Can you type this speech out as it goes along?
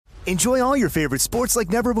Enjoy all your favorite sports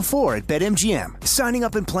like never before at BetMGM. Signing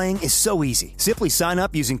up and playing is so easy. Simply sign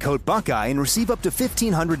up using code Buckeye and receive up to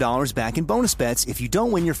 $1,500 back in bonus bets if you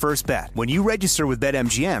don't win your first bet. When you register with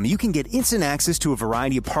BetMGM, you can get instant access to a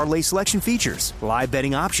variety of parlay selection features, live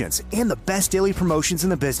betting options, and the best daily promotions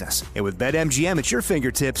in the business. And with BetMGM at your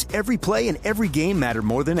fingertips, every play and every game matter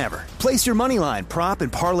more than ever. Place your moneyline, prop,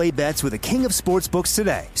 and parlay bets with the king of sportsbooks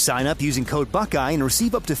today. Sign up using code Buckeye and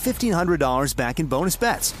receive up to $1,500 back in bonus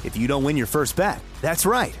bets if you don't win your first bet. That's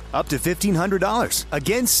right, up to $1,500.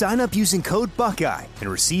 Again, sign up using code Buckeye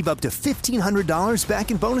and receive up to $1,500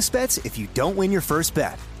 back in bonus bets if you don't win your first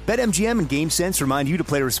bet. BetMGM and GameSense remind you to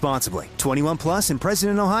play responsibly. 21 plus and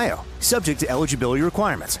present in Ohio. Subject to eligibility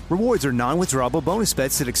requirements. Rewards are non-withdrawable bonus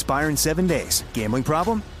bets that expire in 7 days. Gambling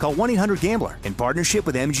problem? Call 1-800-GAMBLER in partnership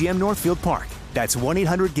with MGM Northfield Park. That's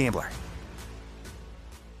 1-800-GAMBLER.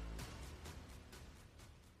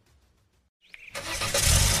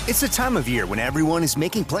 It's the time of year when everyone is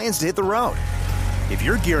making plans to hit the road. If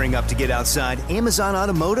you're gearing up to get outside, Amazon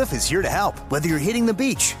Automotive is here to help. Whether you're hitting the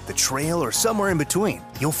beach, the trail, or somewhere in between,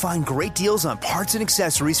 you'll find great deals on parts and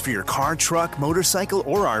accessories for your car, truck, motorcycle,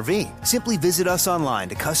 or RV. Simply visit us online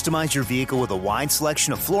to customize your vehicle with a wide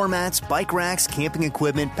selection of floor mats, bike racks, camping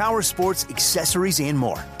equipment, power sports, accessories, and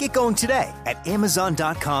more. Get going today at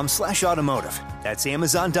Amazon.com/automotive. That's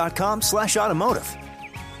Amazon.com/automotive.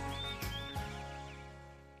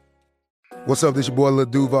 What's up, this your boy Lil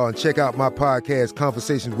Duval, and check out my podcast,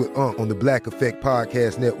 Conversations with Unc, on the Black Effect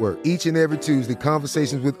Podcast Network. Each and every Tuesday,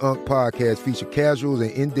 Conversations with Unc podcast feature casual and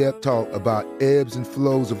in-depth talk about ebbs and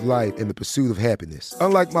flows of life and the pursuit of happiness.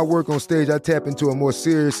 Unlike my work on stage, I tap into a more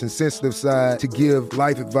serious and sensitive side to give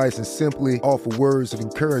life advice and simply offer words of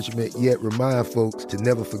encouragement, yet remind folks to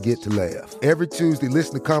never forget to laugh. Every Tuesday,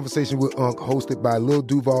 listen to Conversations with Unc, hosted by Lil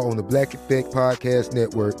Duval on the Black Effect Podcast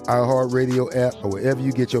Network, iHeartRadio app, or wherever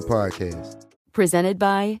you get your podcasts. Presented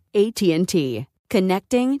by AT&T.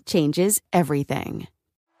 Connecting changes everything.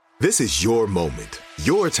 This is your moment,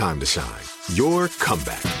 your time to shine, your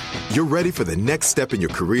comeback. You're ready for the next step in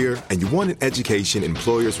your career, and you want an education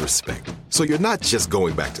employers respect. So you're not just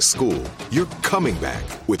going back to school, you're coming back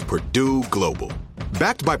with Purdue Global.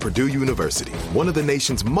 Backed by Purdue University, one of the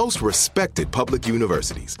nation's most respected public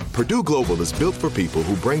universities, Purdue Global is built for people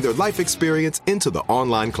who bring their life experience into the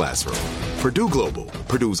online classroom. Purdue Global,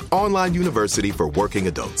 Purdue's online university for working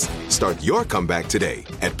adults. Start your comeback today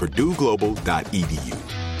at purdueglobal.edu.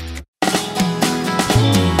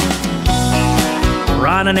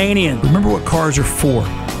 Ron Ananian. Remember what cars are for.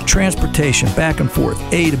 Transportation, back and forth,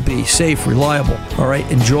 A to B, safe, reliable, all right,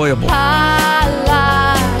 enjoyable. I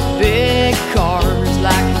like big cars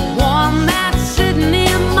like the one that's sitting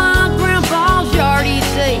in my grandpa's yard, he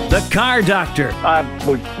said. The Car Doctor. I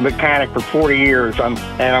was a mechanic for 40 years,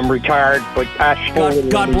 I'm retired, but I still...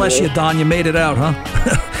 God bless you, Don. You made it out, huh?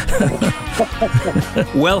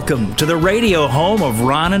 Welcome to the radio home of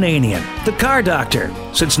Ron Ananian, the Car Doctor.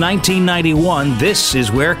 Since 1991, this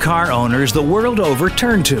is where car owners the world over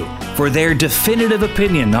turn to for their definitive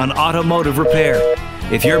opinion on automotive repair.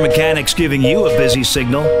 If your mechanic's giving you a busy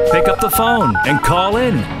signal, pick up the phone and call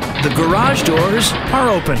in. The garage doors are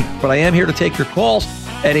open. But I am here to take your calls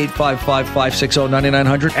at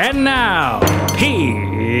 855-560-9900. And now, here's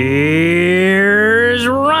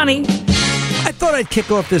Ronnie. I thought I'd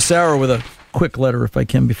kick off this hour with a quick letter, if I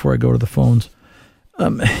can, before I go to the phones.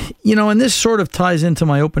 And this sort of ties into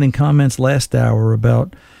my opening comments last hour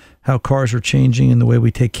about how cars are changing and the way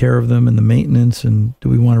we take care of them and the maintenance, and do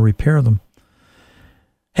we want to repair them?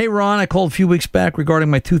 Hey, Ron, I called a few weeks back regarding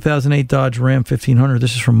my 2008 Dodge Ram 1500.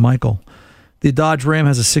 This is from Michael. The Dodge Ram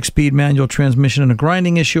has a 6-speed manual transmission and a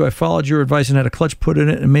grinding issue. I followed your advice and had a clutch put in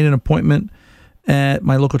it and made an appointment at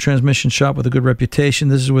my local transmission shop with a good reputation.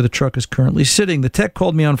 This is where the truck is currently sitting. The tech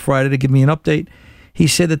called me on Friday to give me an update. He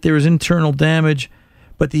said that there is internal damage,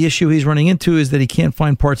 but the issue he's running into is that he can't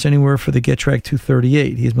find parts anywhere for the Getrack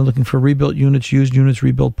 238. He's been looking for rebuilt units, used units,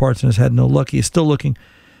 rebuilt parts, and has had no luck. He is still looking,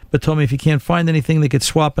 but told me if he can't find anything, they could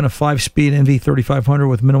swap in a 5-speed NV3500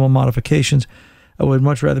 with minimal modifications. I would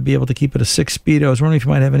much rather be able to keep it a 6-speed. I was wondering if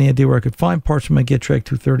you might have any idea where I could find parts for my Getrack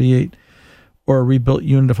 238 or a rebuilt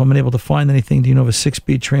unit. If I'm unable to find anything, do you know of a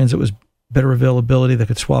 6-speed Transit with better availability that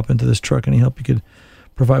could swap into this truck? Any help you could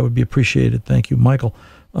provide would be appreciated. Thank you, Michael.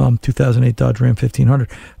 2008 Dodge Ram 1500.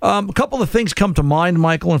 A couple of things come to mind,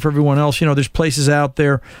 Michael, and for everyone else. There's places out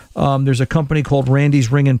there. There's a company called Randy's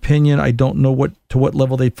Ring and Pinion. I don't know to what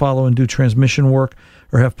level they follow and do transmission work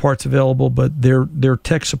or have parts available, but their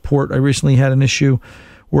tech support. I recently had an issue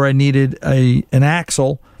where I needed an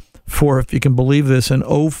axle for, if you can believe this, an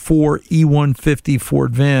 04 E150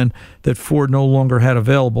 Ford van that Ford no longer had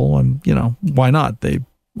available. And, why not? They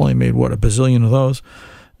only made, a bazillion of those.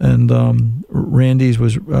 And Randy's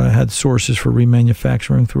had sources for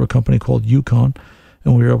remanufacturing through a company called Yukon,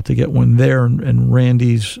 and we were able to get one there. And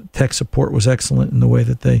Randy's tech support was excellent in the way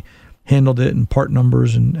that they handled it, and part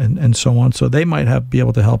numbers and so on. So they might be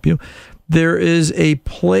able to help you. There is a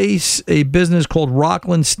business called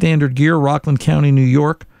Rockland Standard Gear, Rockland County, New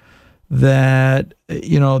York, that,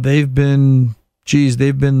 they've been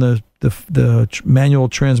the manual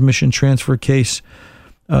transmission transfer case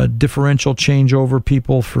differential changeover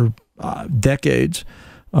people for decades.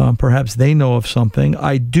 Perhaps they know of something.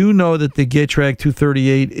 I do know that the Getrag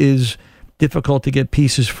 238 is difficult to get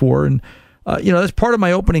pieces for, and that's part of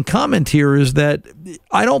my opening comment here, is that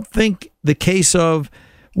I don't think the case of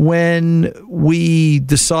when we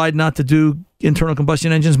decide not to do internal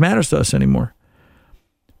combustion engines matters to us anymore.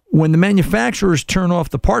 When the manufacturers turn off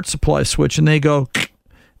the parts supply switch and they go,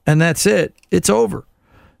 and that's it, it's over.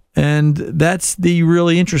 And that's the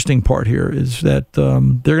really interesting part here, is that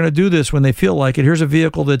they're going to do this when they feel like it. Here's a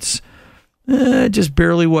vehicle that's just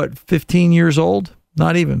barely, 15 years old?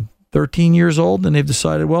 Not even. 13 years old, and they've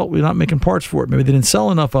decided, well, we're not making parts for it. Maybe they didn't sell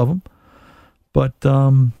enough of them. But,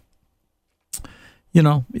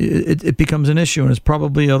 it becomes an issue, and it's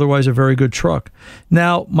probably otherwise a very good truck.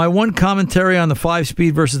 Now, my one commentary on the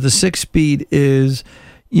 5-speed versus the 6-speed is,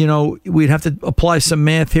 we'd have to apply some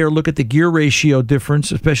math here, look at the gear ratio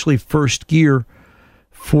difference, especially first gear,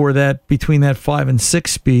 for that, between that 5 and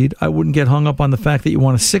 6-speed. I wouldn't get hung up on the fact that you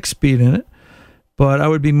want a 6-speed in it, but I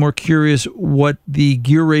would be more curious what the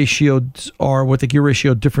gear ratios are, what the gear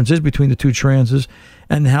ratio difference is between the two transes,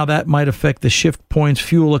 and how that might affect the shift points,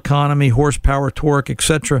 fuel economy, horsepower, torque,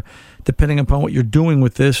 etc., depending upon what you're doing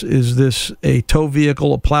with this. Is this a tow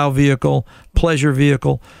vehicle, a plow vehicle, pleasure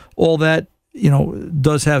vehicle? All that,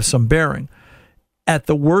 does have some bearing. At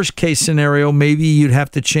the worst case scenario, maybe you'd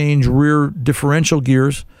have to change rear differential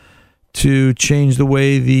gears to change the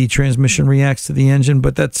way the transmission reacts to the engine,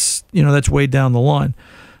 but that's way down the line.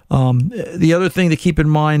 The other thing to keep in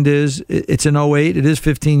mind is it's an 08. It is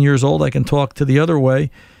 15 years old. I can talk to the other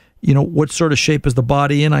way. What sort of shape is the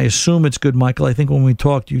body in? I assume it's good, Michael. I think when we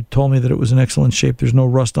talked, you told me that it was in excellent shape. There's no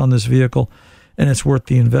rust on this vehicle, and it's worth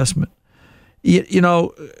the investment.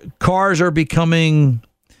 Cars are becoming,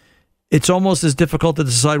 it's almost as difficult to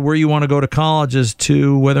decide where you want to go to college as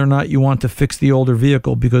to whether or not you want to fix the older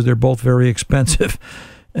vehicle, because they're both very expensive.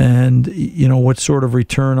 And, what sort of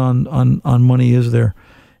return on money is there?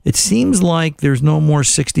 It seems like there's no more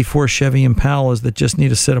 64 Chevy Impalas that just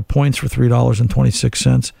need a set of points for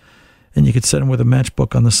 $3.26, and you could set them with a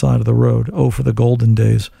matchbook on the side of the road. Oh, for the golden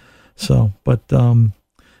days. So, but,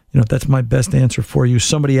 that's my best answer for you.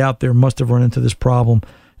 Somebody out there must have run into this problem,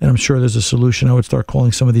 and I'm sure there's a solution. I would start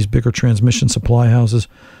calling some of these bigger transmission supply houses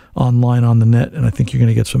online on the net, and I think you're going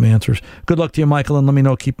to get some answers. Good luck to you, Michael, and let me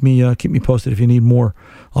know. Keep me posted if you need more.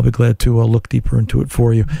 I'll be glad to look deeper into it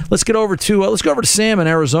for you. Let's go over to Sam in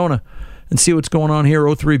Arizona and see what's going on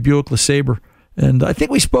here. 03 Buick LeSabre, and I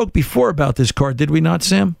think we spoke before about this car, did we not,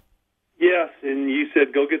 Sam? Yes, and you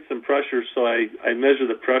said go get some pressures, so I measure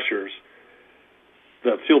the pressures,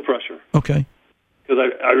 the fuel pressure. Okay.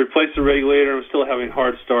 Because I replaced the regulator. I'm still having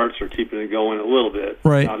hard starts or keeping it going a little bit.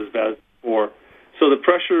 Right. Not as bad as before. So the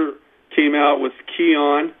pressure came out with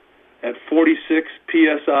Keon at 46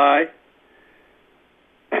 PSI.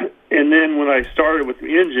 And then when I started with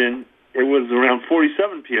the engine, it was around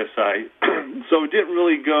 47 PSI. So it didn't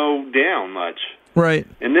really go down much. Right.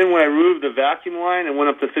 And then when I removed the vacuum line, it went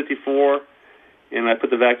up to 54. And I put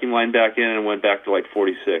the vacuum line back in and went back to like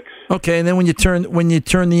 46. Okay, and then when you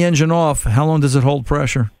turn the engine off, how long does it hold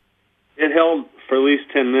pressure? It held for at least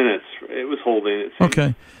 10 minutes. It was holding it.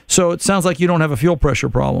 Okay, so it sounds like you don't have a fuel pressure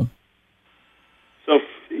problem. So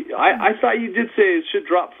I thought you did say it should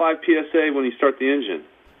drop 5 PSA when you start the engine.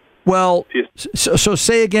 Well, so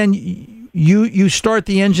say again, you start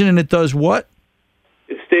the engine and it does what?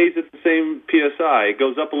 It stays at the same PSI. It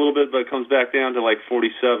goes up a little bit, but it comes back down to like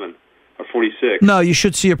 47. Or 46. No, you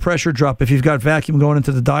should see a pressure drop if you've got vacuum going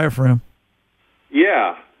into the diaphragm.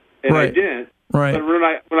 Yeah, and right. I didn't. Right. But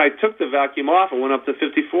when I took the vacuum off, it went up to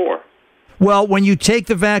 54. Well, when you take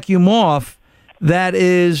the vacuum off, that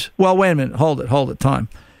is... Well, wait a minute. Hold it. Time.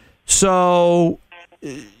 So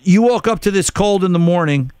you woke up to this cold in the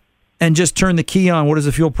morning and just turned the key on. What does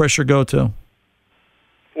the fuel pressure go to?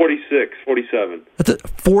 46, 47. That's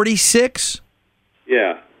 46?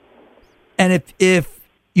 Yeah. And if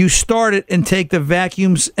you start it and take the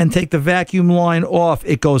vacuum line off,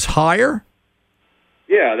 it goes higher?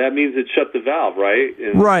 Yeah, that means it shut the valve, right?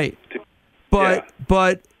 Right.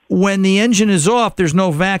 But when the engine is off, there's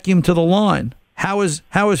no vacuum to the line. How is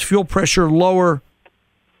fuel pressure lower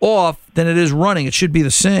off than it is running. It should be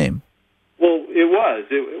the same. Well, it was.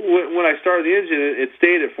 When I started the engine, it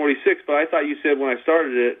stayed at 46, but I thought you said when I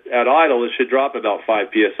started it at idle, it should drop about 5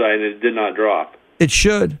 psi, and it did not drop. It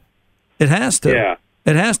should. It has to. Yeah.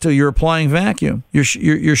 It has to. You're applying vacuum.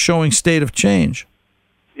 You're showing state of change.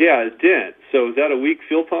 Yeah, it didn't. So is that a weak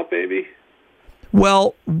fuel pump, maybe?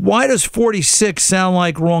 Well, why does 46 sound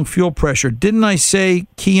like wrong fuel pressure? Didn't I say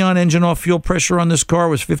key on engine off fuel pressure on this car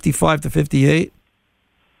was 55 to 58?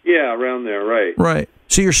 Yeah, around there, right. Right.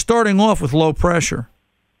 So you're starting off with low pressure.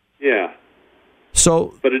 Yeah.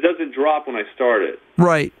 So, but it doesn't drop when I start it.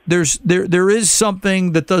 Right. There is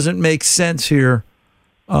something that doesn't make sense here.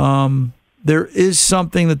 There is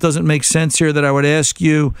something that doesn't make sense here that I would ask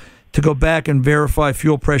you to go back and verify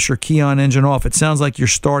fuel pressure, key on, engine off. It sounds like you're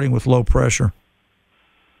starting with low pressure.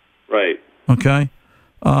 Right. Okay.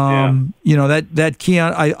 You know, that key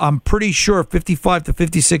on, I'm pretty sure 55 to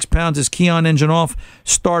 56 pounds is key on, engine off.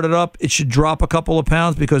 Start it up. It should drop a couple of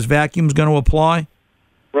pounds because vacuum's going to apply.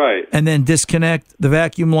 Right. And then disconnect the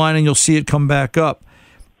vacuum line and you'll see it come back up.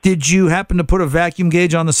 Did you happen to put a vacuum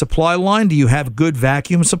gauge on the supply line? Do you have good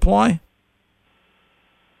vacuum supply?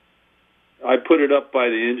 I put it up by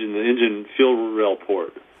the engine fuel rail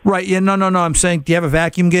port. Right. Yeah. No. I'm saying, do you have a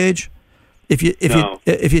vacuum gauge? If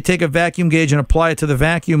you take a vacuum gauge and apply it to the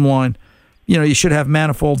vacuum line, you know, you should have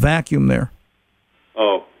manifold vacuum there.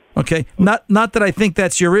 Oh. Okay. Not that I think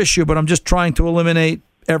that's your issue, but I'm just trying to eliminate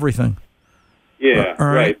everything. Yeah. All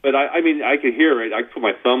right. But I mean, I could hear it. I put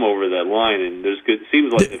my thumb over that line, and there's good.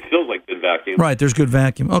 Seems like it feels like good vacuum. Right. There's good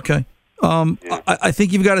vacuum. Okay. I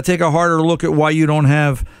think you've got to take a harder look at why you don't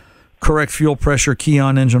have correct fuel pressure, key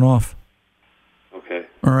on, engine off. Okay.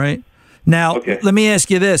 All right. Now, let me ask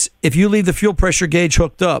you this. If you leave the fuel pressure gauge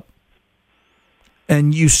hooked up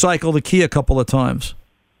and you cycle the key a couple of times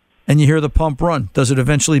and you hear the pump run, does it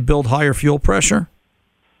eventually build higher fuel pressure?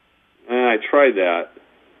 I tried that.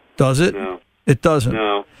 Does it? No. It doesn't?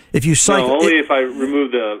 No. If you cycle, no, only if I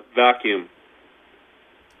remove the vacuum.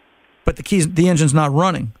 But the engine's not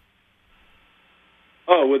running.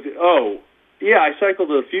 Yeah, I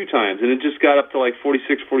cycled it a few times, and it just got up to like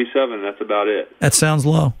 46, 47. That's about it. That sounds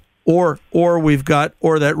low. Or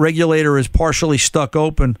that regulator is partially stuck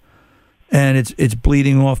open, and it's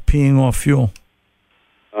bleeding off, peeing off fuel.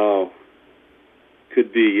 Oh,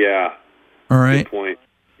 could be, yeah. All right. Good point.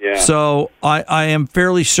 Yeah. So I am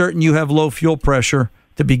fairly certain you have low fuel pressure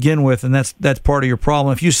to begin with, and that's part of your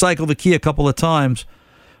problem. If you cycle the key a couple of times,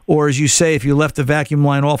 or as you say, if you left the vacuum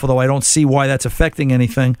line off, although I don't see why that's affecting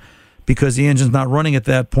anything, because the engine's not running at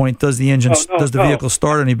that point, does the vehicle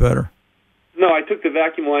start any better? No, I took the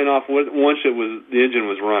vacuum line off once the engine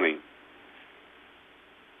was running.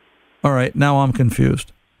 All right, now I'm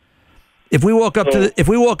confused. If we walk up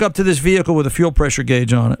to this vehicle with a fuel pressure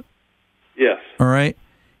gauge on it, yes. All right,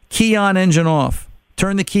 key on, engine off.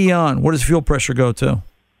 Turn the key on. What does fuel pressure go to?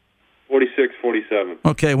 46, 47.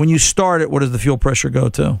 Okay, when you start it, what does the fuel pressure go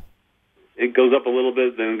to? It goes up a little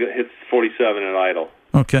bit, then hits 47 at idle.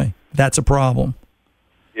 Okay, that's a problem.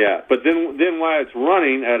 Yeah, but then while it's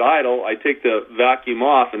running at idle, I take the vacuum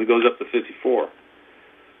off and it goes up to 54.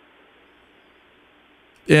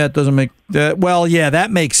 Yeah, it doesn't make that. Well, yeah, that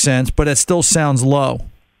makes sense, but it still sounds low.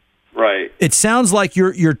 Right. It sounds like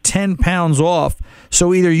you're 10 pounds off.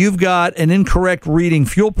 So either you've got an incorrect reading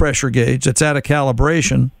fuel pressure gauge that's out of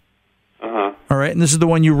calibration. Uh-huh. All right, and this is the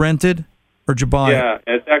one you rented, or did you buy it? Yeah,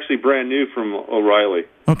 it's actually brand new from O'Reilly.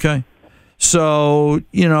 Okay. So,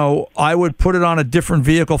 you know, I would put it on a different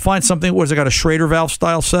vehicle. Find something, what has it got, a Schrader valve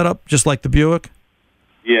style setup, just like the Buick?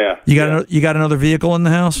 Yeah. You got another vehicle in the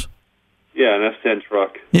house? Yeah, an S10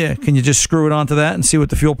 truck. Yeah, can you just screw it onto that and see what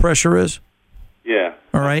the fuel pressure is? Yeah.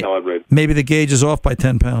 All right. Calibrated. Maybe the gauge is off by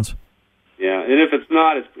 10 pounds. Yeah, and if it's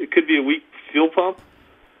not, it could be a weak fuel pump.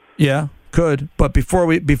 Yeah, could. But before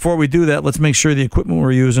we do that, let's make sure the equipment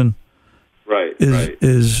we're using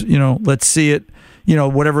is you know, let's see it, you know,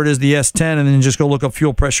 whatever it is, the S10, and then just go look up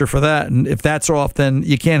fuel pressure for that. And if that's off, then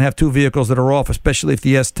you can't have two vehicles that are off, especially if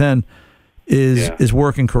the S10 is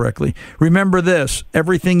working correctly. Remember this,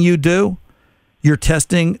 everything you do, you're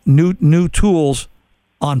testing new tools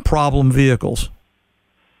on problem vehicles.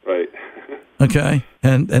 Right. Okay?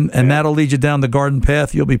 And that'll lead you down the garden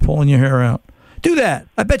path. You'll be pulling your hair out. Do that.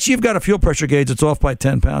 I bet you've got a fuel pressure gauge that's off by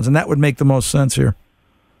 10 pounds, and that would make the most sense here.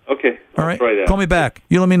 Okay. All right. Try that. Call me back.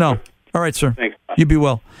 You let me know. All right, sir. Thanks. You be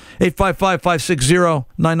well.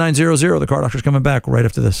 855-560-9900. The Car Doctor's coming back right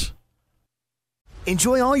after this.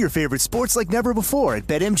 Enjoy all your favorite sports like never before at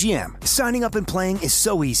BetMGM. Signing up and playing is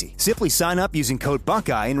so easy. Simply sign up using code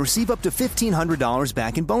Buckeye and receive up to $1,500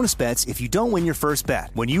 back in bonus bets if you don't win your first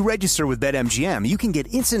bet. When you register with BetMGM, you can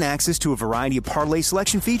get instant access to a variety of parlay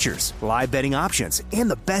selection features, live betting options, and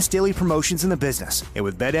the best daily promotions in the business. And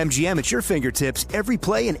with BetMGM at your fingertips, every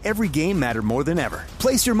play and every game matter more than ever.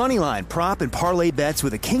 Place your moneyline, prop, and parlay bets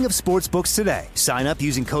with the king of sportsbooks today. Sign up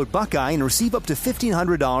using code Buckeye and receive up to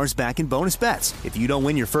 $1,500 back in bonus bets if you don't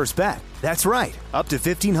win your first bet. That's right, up to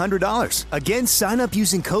 $1,500. Again, sign up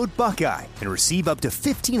using code Buckeye and receive up to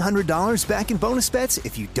 $1,500 back in bonus bets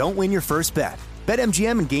if you don't win your first bet.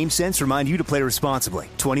 BetMGM and GameSense remind you to play responsibly.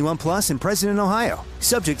 21 plus and present in Ohio.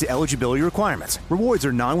 Subject to eligibility requirements. Rewards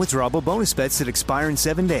are non-withdrawable bonus bets that expire in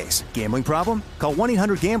 7 days. Gambling problem? Call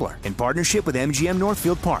 1-800-GAMBLER in partnership with MGM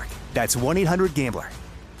Northfield Park. That's 1-800-GAMBLER.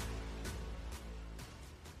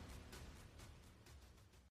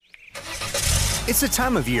 It's the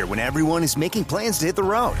time of year when everyone is making plans to hit the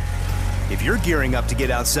road. If you're gearing up to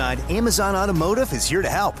get outside, Amazon Automotive is here to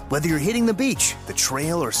help. Whether you're hitting the beach, the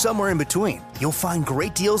trail, or somewhere in between, you'll find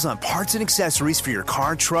great deals on parts and accessories for your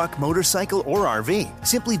car, truck, motorcycle, or RV.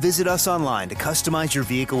 Simply visit us online to customize your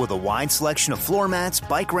vehicle with a wide selection of floor mats,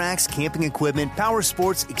 bike racks, camping equipment, power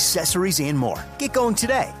sports, accessories, and more. Get going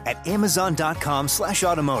today at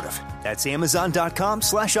Amazon.com/automotive. That's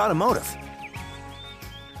Amazon.com/automotive.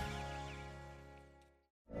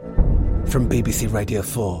 From BBC Radio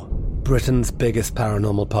 4, Britain's biggest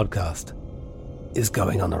paranormal podcast is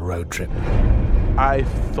going on a road trip. I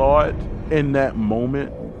thought in that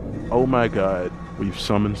moment, oh my God, we've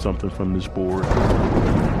summoned something from this board.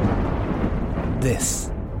 This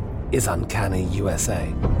is Uncanny USA.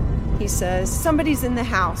 He says, somebody's in the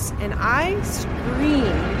house, and I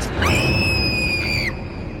screamed.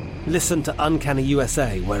 Listen to Uncanny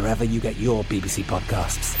USA wherever you get your BBC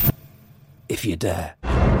podcasts, if you dare.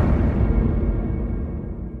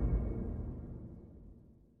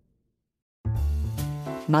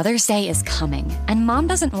 Mother's Day is coming, and Mom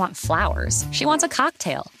doesn't want flowers. She wants a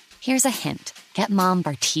cocktail. Here's a hint. Get Mom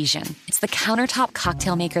Bartesian. It's the countertop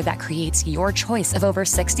cocktail maker that creates your choice of over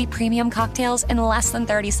 60 premium cocktails in less than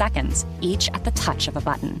 30 seconds, each at the touch of a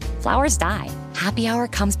button. Flowers die. Happy Hour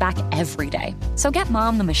comes back every day. So get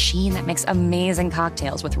Mom the machine that makes amazing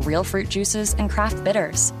cocktails with real fruit juices and craft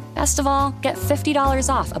bitters. Best of all, get $50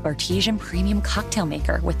 off a Bartesian premium cocktail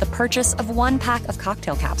maker with the purchase of 1 pack of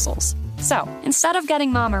cocktail capsules. So, instead of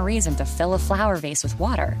getting Mom a reason to fill a flower vase with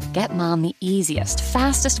water, get Mom the easiest,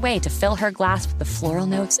 fastest way to fill her glass with the floral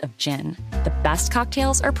notes of gin. The best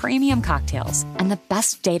cocktails are premium cocktails, and the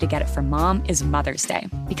best day to get it for Mom is Mother's Day,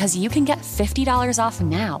 because you can get $50 off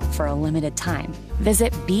now for a limited time.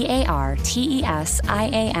 Visit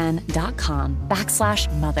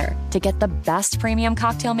BARTESIAN.com/mother to get the best premium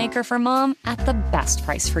cocktail maker for Mom at the best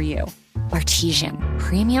price for you. Bartesian,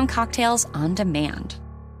 premium cocktails on demand.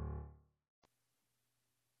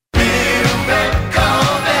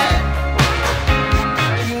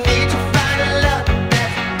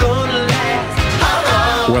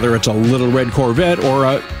 Whether it's a little red Corvette or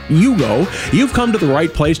a Yugo, you've come to the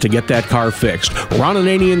right place to get that car fixed. Ron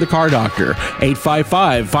Ananian, the Car Doctor,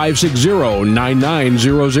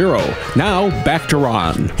 855-560-9900. Now, back to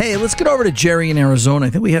Ron. Hey, let's get over to Jerry in Arizona. I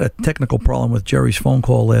think we had a technical problem with Jerry's phone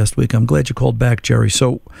call last week. I'm glad you called back, Jerry.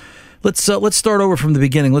 So let's start over from the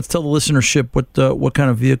beginning. Let's tell the listenership what kind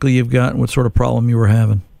of vehicle you've got and what sort of problem you were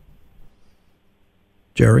having.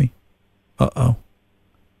 Jerry? Uh-oh.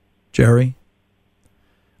 Jerry?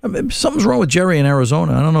 I mean, something's wrong with Jerry in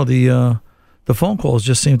Arizona. I don't know. The phone calls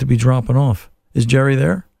just seem to be dropping off. Is Jerry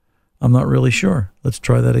there? I'm not really sure. Let's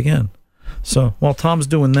try that again. So while Tom's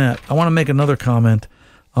doing that, I want to make another comment.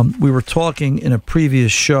 We were talking in a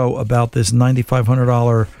previous show about this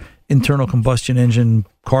 $9,500 internal combustion engine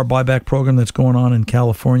car buyback program that's going on in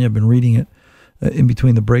California. I've been reading it in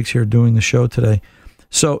between the breaks here doing the show today.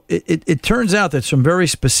 So it turns out that some very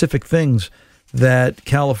specific things that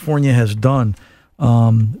California has done.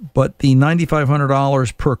 But the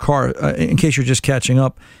 $9,500 per car, in case you're just catching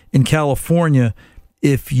up, in California,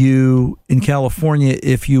 if you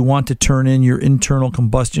want to turn in your internal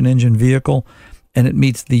combustion engine vehicle and it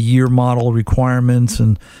meets the year model requirements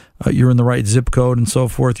and you're in the right zip code and so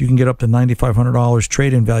forth, you can get up to $9,500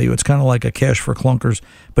 trade-in value. It's kind of like a cash for clunkers,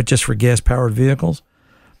 but just for gas-powered vehicles.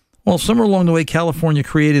 Well, somewhere along the way, California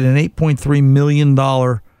created an $8.3 million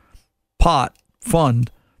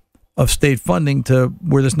fund of state funding to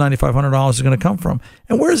where this $9,500 is going to come from.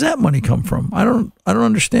 And where does that money come from? I don't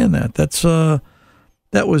understand that. That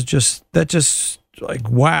just like,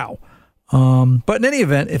 wow. But in any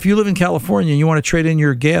event, if you live in California and you want to trade in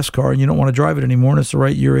your gas car and you don't want to drive it anymore, and it's the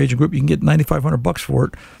right year, age, and group, you can get $9,500 for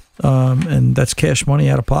it, and that's cash money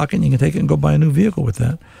out of pocket. And you can take it and go buy a new vehicle with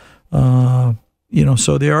that.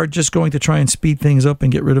 So they are just going to try and speed things up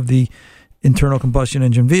and get rid of the internal combustion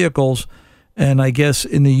engine vehicles. And I guess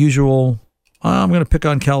in the usual, I'm going to pick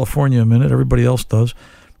on California a minute. Everybody else does.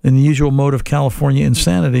 In the usual mode of California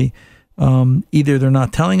insanity, either they're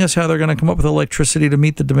not telling us how they're going to come up with electricity to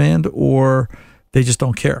meet the demand, or they just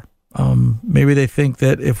don't care. Maybe they think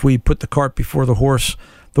that if we put the cart before the horse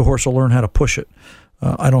will learn how to push it.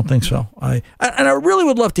 I don't think so. I really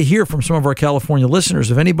would love to hear from some of our California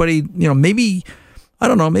listeners. If anybody, maybe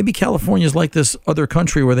California is like this other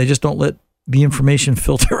country where they just don't let the information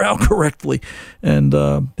filter out correctly, and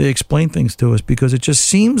they explain things to us, because it just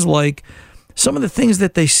seems like some of the things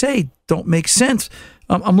that they say don't make sense.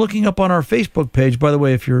 I'm looking up on our Facebook page. By the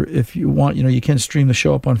way, if you want, you can stream the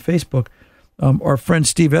show up on Facebook. Our friend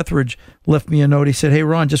Steve Etheridge left me a note. He said, "Hey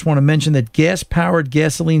Ron, just want to mention that gas-powered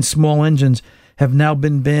gasoline small engines have now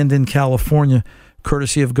been banned in California,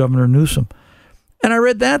 courtesy of Governor Newsom." And I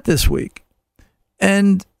read that this week.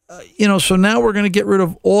 And, so now we're going to get rid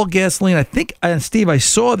of all gasoline. I think, Steve, I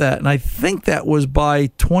saw that, and I think that was by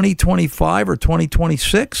 2025 or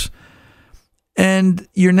 2026. And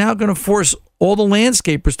you're now going to force all the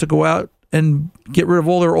landscapers to go out and get rid of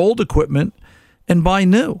all their old equipment and buy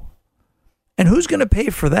new. And who's going to pay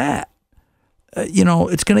for that?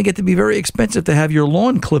 It's going to get to be very expensive to have your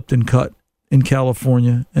lawn clipped and cut in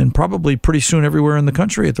California, and probably pretty soon everywhere in the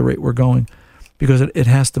country at the rate we're going, because it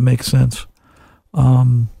has to make sense.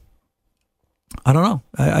 I don't know.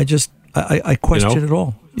 I question it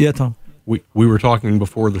all. Yeah, Tom. We were talking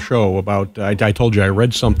before the show about, I told you I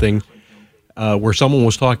read something where someone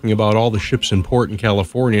was talking about all the ships in port in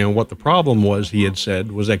California, and what the problem was, he had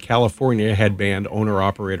said, was that California had banned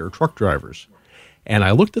owner-operator truck drivers. And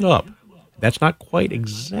I looked it up. That's not quite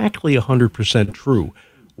exactly 100% true.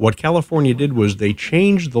 What California did was they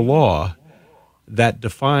changed the law that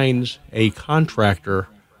defines a contractor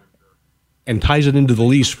and ties it into the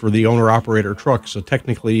lease for the owner-operator truck. So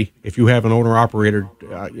technically, if you have an owner-operator,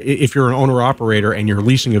 if you're an owner-operator and you're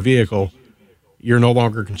leasing a vehicle, you're no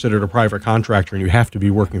longer considered a private contractor, and you have to be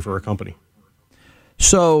working for a company.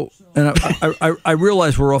 So, and I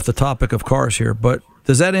realize we're off the topic of cars here, but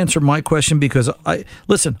does that answer my question? Because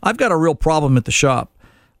I've got a real problem at the shop.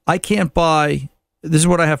 I can't buy. This is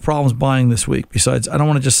what I have problems buying this week. Besides, I don't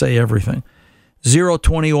want to just say everything.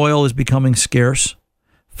 020 oil is becoming scarce.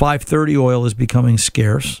 530 oil is becoming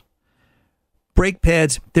scarce. Brake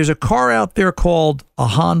pads. There's a car out there called a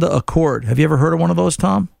Honda Accord. Have you ever heard of one of those,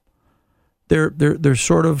 Tom? They're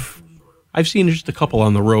sort of. I've seen just a couple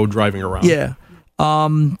on the road driving around. Yeah.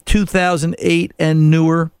 2008 and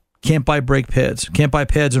newer. Can't buy brake pads. Can't buy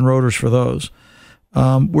pads and rotors for those.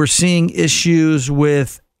 We're seeing issues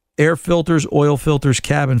with air filters, oil filters,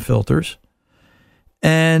 cabin filters.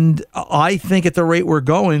 And I think at the rate we're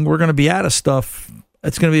going, we're going to be out of stuff.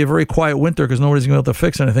 It's going to be a very quiet winter because nobody's going to be able to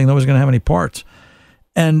fix anything. Nobody's going to have any parts.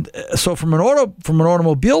 And so from an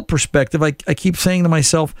automobile perspective, I keep saying to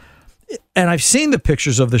myself, and I've seen the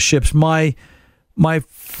pictures of the ships. My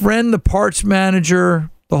friend, the parts manager,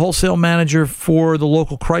 the wholesale manager for the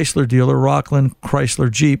local Chrysler dealer, Rockland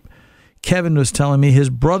Chrysler Jeep, Kevin was telling me his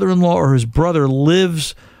brother-in-law or his brother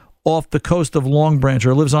lives off the coast of Long Branch,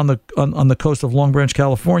 or lives on the coast of Long Branch,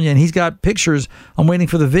 California, and he's got pictures. I'm waiting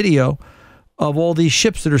for the video of all these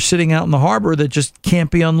ships that are sitting out in the harbor that just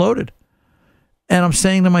can't be unloaded. And I'm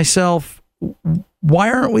saying to myself,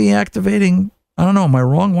 why aren't we activating? I don't know. Am I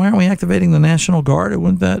wrong? Why aren't we activating the National Guard?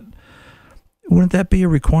 Wouldn't that be a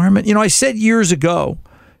requirement? I said years ago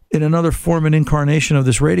in another form and incarnation of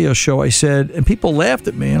this radio show, I said, and people laughed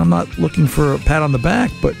at me, and I'm not looking for a pat on the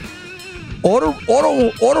back, but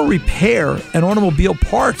auto repair and automobile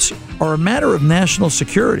parts are a matter of national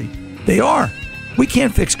security. They are. We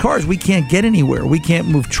can't fix cars. We can't get anywhere. We can't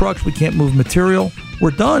move trucks. We can't move material.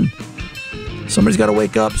 We're done. Somebody's got to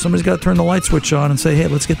wake up. Somebody's got to turn the light switch on and say, hey,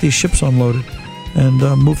 let's get these ships unloaded and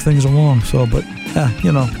move things along. So, but,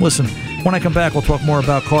 listen, when I come back, we'll talk more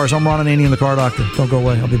about cars. I'm Ron Ananian, the Car Doctor. Don't go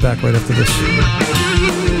away. I'll be back right after this.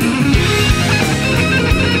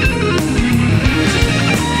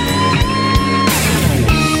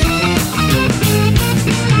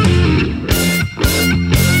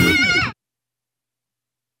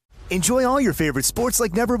 Enjoy all your favorite sports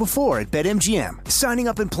like never before at BetMGM. Signing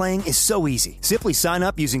up and playing is so easy. Simply sign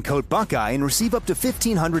up using code Buckeye and receive up to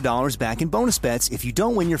 $1,500 back in bonus bets if you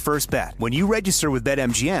don't win your first bet. When you register with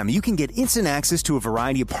BetMGM, you can get instant access to a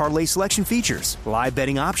variety of parlay selection features, live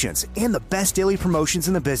betting options, and the best daily promotions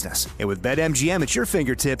in the business. And with BetMGM at your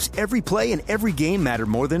fingertips, every play and every game matter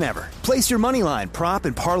more than ever. Place your moneyline, prop,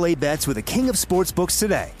 and parlay bets with the king of sportsbooks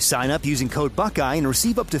today. Sign up using code Buckeye and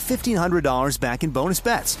receive up to $1,500 back in bonus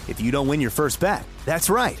bets if you don't win your first bet. That's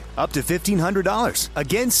right, up to $1,500.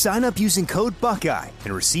 Again, sign up using code Buckeye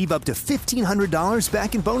and receive up to $1,500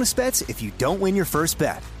 back in bonus bets if you don't win your first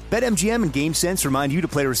bet. BetMGM and GameSense remind you to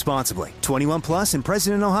play responsibly. 21 plus and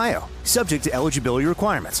present in Ohio. Subject to eligibility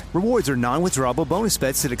requirements. Rewards are non-withdrawable bonus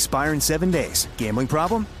bets that expire in 7 days. Gambling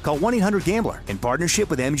problem? Call 1-800-GAMBLER in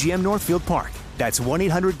partnership with MGM Northfield Park. That's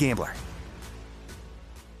 1-800-GAMBLER.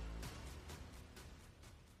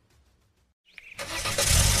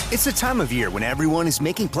 It's the time of year when everyone is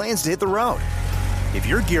making plans to hit the road. If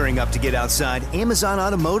you're gearing up to get outside, Amazon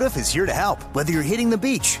Automotive is here to help. Whether you're hitting the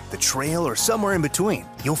beach, the trail, or somewhere in between,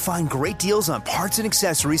 you'll find great deals on parts and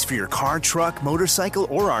accessories for your car, truck, motorcycle,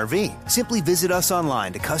 or RV. Simply visit us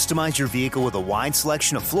online to customize your vehicle with a wide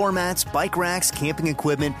selection of floor mats, bike racks, camping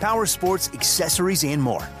equipment, power sports, accessories, and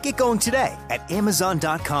more. Get going today at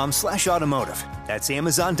Amazon.com/automotive. That's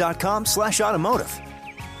Amazon.com/automotive.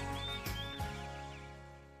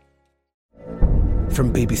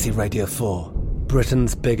 From BBC Radio 4,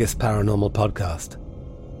 Britain's biggest paranormal podcast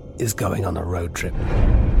is going on a road trip.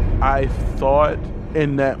 I thought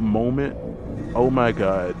in that moment, oh my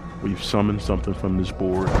God, we've summoned something from this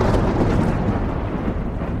board.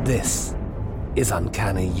 This is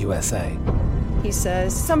Uncanny USA. He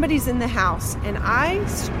says, somebody's in the house, and I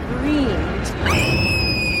screamed.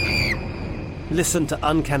 Listen to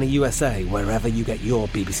Uncanny USA wherever you get your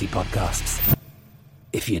BBC podcasts,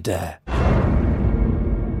 if you dare.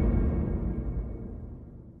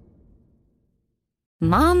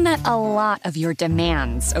 Mom met a lot of your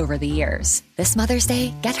demands over the years. This Mother's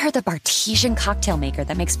Day, get her the Bartesian cocktail maker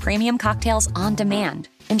that makes premium cocktails on demand.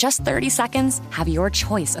 In just 30 seconds, have your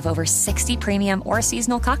choice of over 60 premium or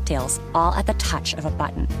seasonal cocktails, all at the touch of a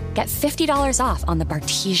button. Get $50 off on the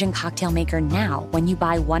Bartesian cocktail maker now when you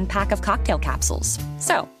buy 1 pack of cocktail capsules.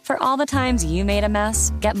 So, for all the times you made a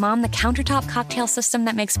mess, get Mom the countertop cocktail system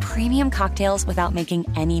that makes premium cocktails without making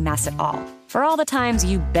any mess at all. For all the times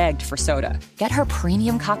you begged for soda, get her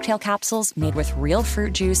premium cocktail capsules made with real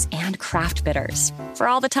fruit juice and craft bitters. For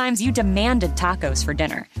all the times you demanded tacos for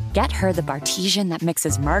dinner, get her the Bartesian that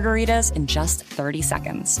mixes margaritas in just 30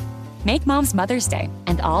 seconds. Make Mom's Mother's Day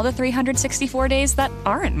and all the 364 days that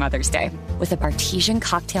aren't Mother's Day with a Bartesian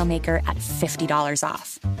cocktail maker at $50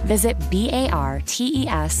 off. Visit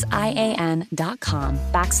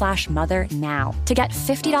BARTESIAN.com/mother now to get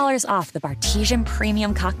 $50 off the Bartesian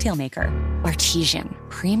Premium Cocktail Maker. Bartesian,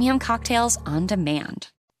 premium cocktails on demand.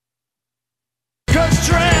 'Cause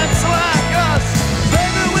tramps like us,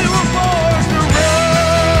 baby, we were born to run.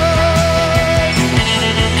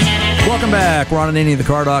 Welcome back. Ron Ananian, the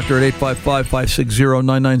Car Doctor, at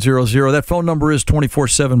 855-560-9900. That phone number is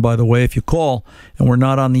 24/7, by the way. If you call and we're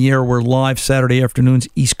not on the air, we're live Saturday afternoons,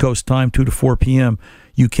 East Coast time, 2 to 4 p.m.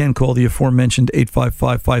 You can call the aforementioned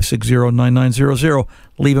 855-560-9900.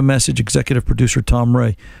 Leave a message. Executive producer Tom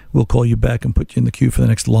Ray will call you back and put you in the queue for the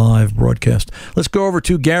next live broadcast. Let's go over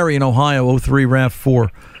to Gary in Ohio, 03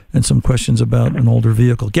 RAV4, and some questions about an older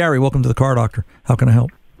vehicle. Gary, welcome to the Car Doctor. How can I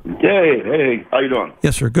help? Hey, how you doing?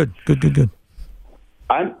 Yes, sir. Good.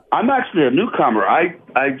 I'm actually a newcomer. I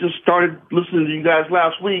just started listening to you guys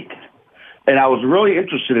last week, and I was really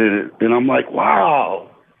interested in it. And I'm like, wow.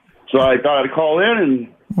 So I thought I'd call in and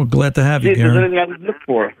we're glad to have see you, if there's Gary. anything I can look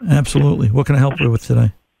for. Absolutely. What can I help you with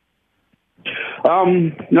today? All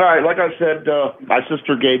right, like I said, my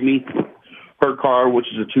sister gave me her car, which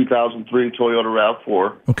is a 2003 Toyota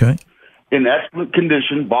RAV4. Okay. In excellent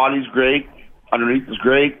condition. Body's great. Underneath is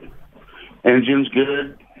great. Engine's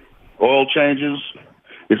good. Oil changes.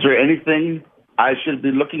 Is there anything I should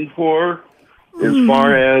be looking for as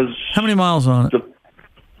far as... How many miles on it?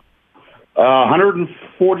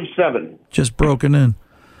 147. Just broken in.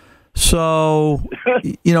 So,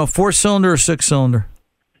 4-cylinder or 6-cylinder?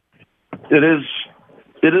 It is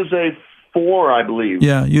a 4, I believe.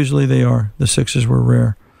 Yeah, usually they are. The 6s were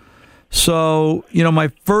rare. So, my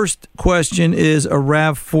first question is a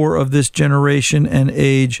RAV4 of this generation and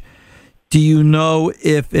age. Do you know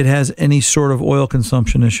if it has any sort of oil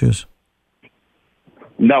consumption issues?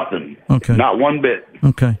 Nothing. Okay. Not one bit.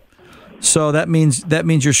 Okay. So that means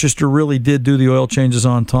your sister really did do the oil changes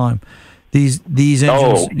on time. These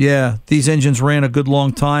engines, these engines ran a good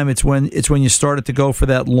long time. It's when you started to go for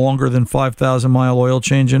that longer than 5,000 mile oil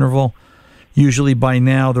change interval. Usually by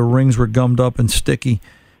now the rings were gummed up and sticky,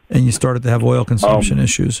 and you started to have oil consumption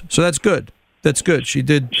issues. So that's good. That's good. She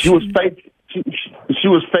was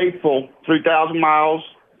faithful 3,000 miles,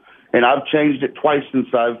 and I've changed it twice since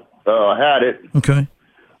I've had it. Okay.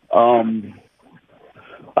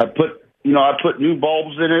 I put new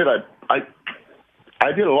bulbs in it.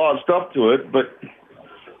 I did a lot of stuff to it, but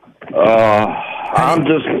how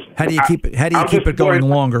do you keep it going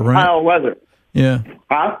longer, right? Mild weather. Yeah.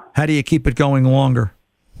 Huh? How do you keep it going longer?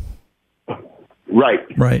 Right.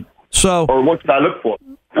 So, or what should I look for?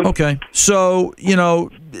 Okay. So,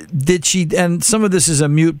 did she, and some of this is a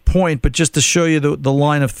mute point, but just to show you the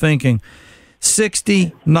line of thinking,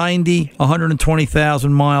 60, 90,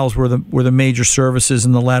 120,000 miles were the major services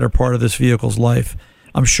in the latter part of this vehicle's life.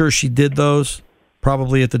 I'm sure she did those,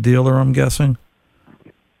 probably at the dealer, I'm guessing.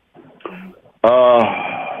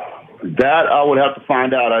 That I would have to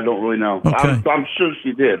find out. I don't really know. Okay. I'm sure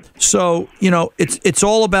she did. So, it's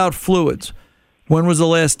all about fluids. When was the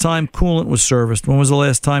last time coolant was serviced? When was the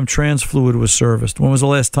last time trans fluid was serviced? When was the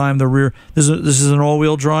last time the rear... This is an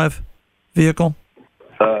all-wheel drive vehicle?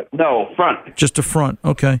 No, front. Just a front,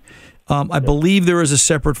 okay. I believe there is a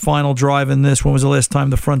separate final drive in this. When was the last time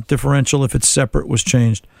the front differential, if it's separate, was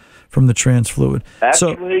changed from the trans fluid?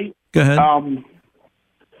 Actually, go ahead.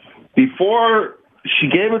 Before she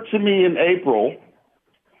gave it to me in April,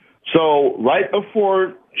 so right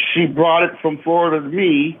before she brought it from Florida to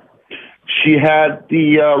me, she had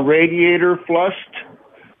the radiator flushed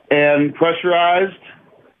and pressurized,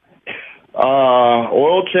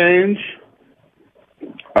 oil change.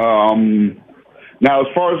 Now, as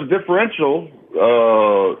far as the differential,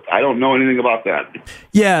 I don't know anything about that.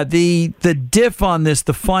 Yeah, the diff on this,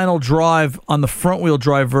 the final drive on the front-wheel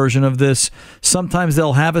drive version of this, sometimes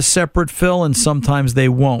they'll have a separate fill and sometimes they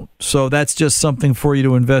won't. So that's just something for you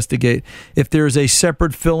to investigate. If there's a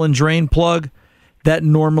separate fill and drain plug, that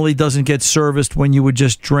normally doesn't get serviced when you would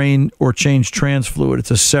just drain or change trans fluid.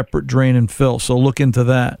 It's a separate drain and fill, so look into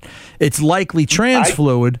that. It's likely trans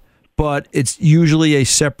fluid, but it's usually a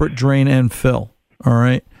separate drain and fill, all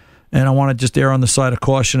right? And I want to just err on the side of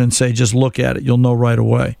caution and say just look at it. You'll know right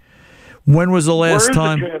away. When was the last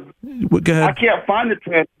time? Go ahead. I can't find the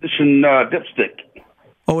transmission dipstick.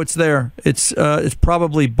 Oh, it's there. It's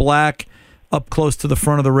probably black up close to the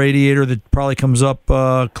front of the radiator that probably comes up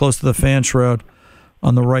close to the fan shroud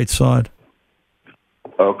on the right side.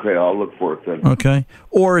 Okay, I'll look for it then. Okay.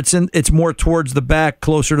 Or it's more towards the back,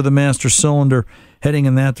 closer to the master cylinder, heading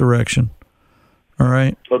in that direction. All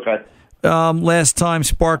right. Okay. Last time,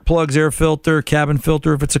 spark plugs, air filter, cabin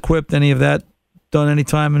filter, if it's equipped, any of that done any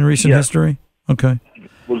time in recent history? Okay. It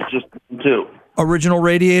was just two. Original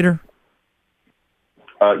radiator?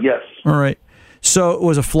 Yes. All right. So it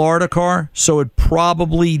was a Florida car, so it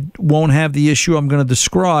probably won't have the issue I'm going to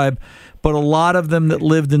describe, but a lot of them that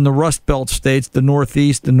lived in the Rust Belt states, the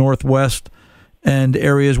Northeast, the Northwest, and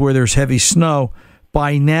areas where there's heavy snow,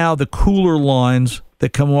 by now the cooler lines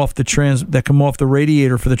that come off the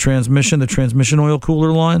radiator for the transmission oil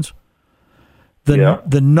cooler lines,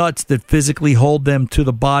 the nuts that physically hold them to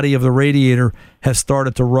the body of the radiator have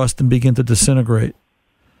started to rust and begin to disintegrate.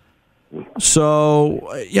 So,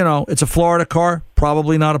 it's a Florida car,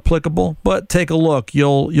 probably not applicable, but take a look.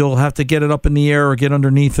 You'll have to get it up in the air or get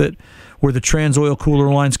underneath it where the trans oil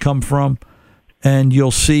cooler lines come from, and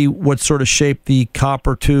you'll see what sort of shape the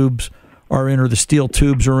copper tubes are in or the steel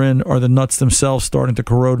tubes are in. Are the nuts themselves starting to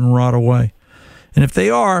corrode and rot away? And if they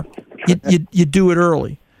are, you do it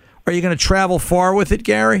early. Are you going to travel far with it,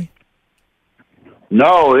 Gary?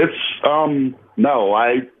 No, it's no.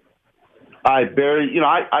 I barely,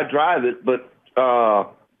 I drive it, but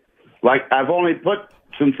I've only put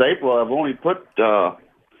since April. I've only put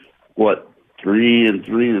 3 and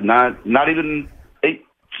 3 to 9, not even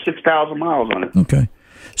 6,000 miles on it. Okay,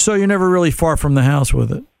 so you're never really far from the house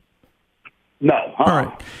with it. No. All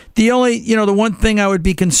right. The only, the one thing I would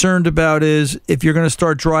be concerned about is if you're going to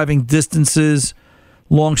start driving distances,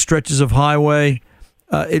 long stretches of highway.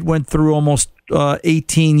 It went through almost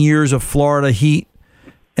 18 years of Florida heat,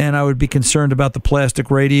 and I would be concerned about the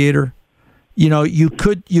plastic radiator. You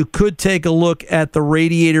could take a look at the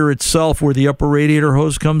radiator itself, where the upper radiator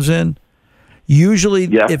hose comes in. Usually,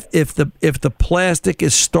 if the plastic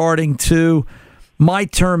is starting to, my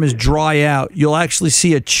term is dry out, you'll actually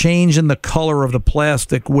see a change in the color of the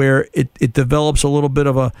plastic where it develops a little bit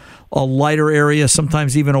of a lighter area,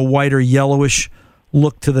 sometimes even a whiter yellowish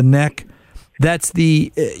look to the neck. That's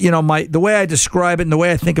the way I describe it and the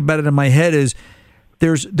way I think about it in my head is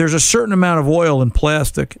there's a certain amount of oil in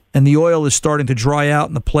plastic, and the oil is starting to dry out,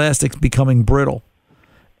 and the plastic's becoming brittle.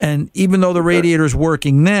 And even though the radiator is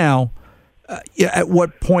working now, at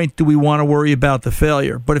what point do we want to worry about the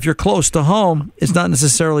failure? But if you're close to home, it's not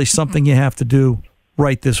necessarily something you have to do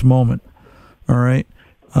right this moment. All right?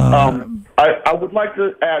 I would like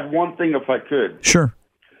to add one thing if I could. Sure.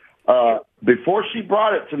 Before she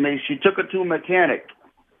brought it to me, she took it to a mechanic.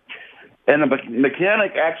 And the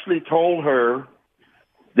mechanic actually told her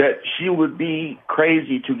that she would be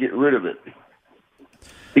crazy to get rid of it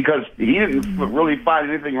because he didn't really find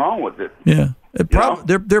anything wrong with it. Yeah.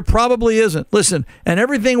 There probably isn't. Listen, and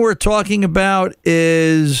everything we're talking about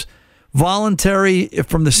is voluntary.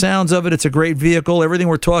 From the sounds of it, it's a great vehicle. Everything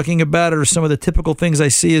we're talking about are some of the typical things I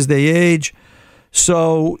see as they age.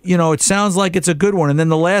 So, it sounds like it's a good one. And then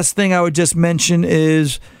the last thing I would just mention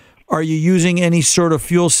is, are you using any sort of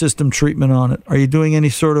fuel system treatment on it? Are you doing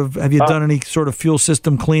have you done any sort of fuel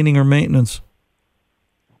system cleaning or maintenance?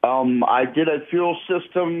 I did a fuel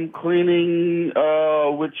system cleaning,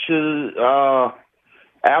 which is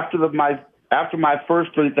after my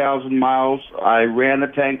first 3,000 miles, I ran the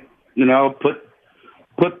tank.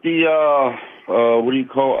 Put the what do you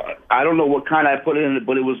call it? I don't know what kind I put in it,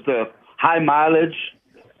 but it was the high mileage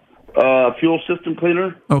fuel system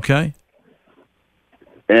cleaner. Okay.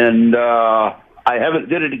 And I haven't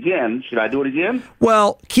did it again. Should I do it again?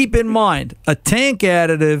 Well, keep in mind a tank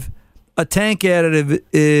additive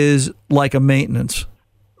is like a maintenance,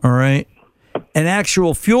 all right? An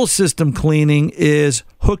actual fuel system cleaning is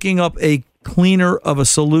hooking up a cleaner of a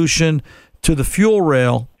solution to the fuel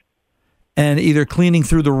rail and either cleaning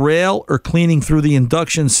through the rail or cleaning through the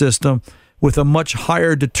induction system with a much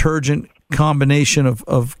higher detergent combination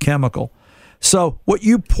of chemical. So what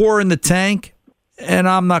you pour in the tank, and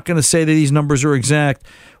I'm not going to say that these numbers are exact,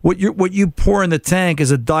 what you pour in the tank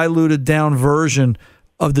is a diluted down version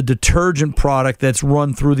of the detergent product that's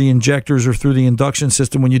run through the injectors or through the induction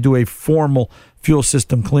system when you do a formal fuel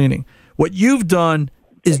system cleaning. What you've done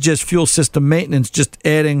is just fuel system maintenance, just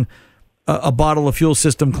adding a bottle of fuel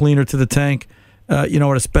system cleaner to the tank, at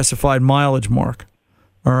a specified mileage mark.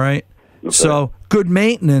 All right? Okay. So good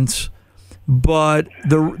maintenance, but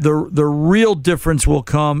the real difference will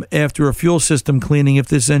come after a fuel system cleaning if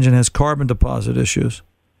this engine has carbon deposit issues.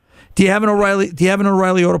 Do you have an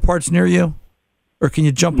O'Reilly Auto Parts near you? Or can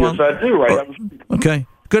you jump on? Yes, I do. Right. Okay.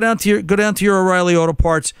 Go down to your O'Reilly Auto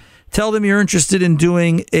Parts. Tell them you're interested in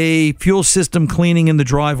doing a fuel system cleaning in the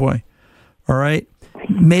driveway. All right.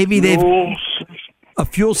 Maybe a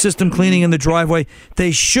fuel system cleaning in the driveway.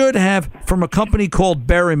 They should have from a company called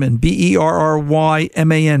Berryman,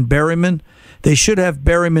 Berryman, Berryman. They should have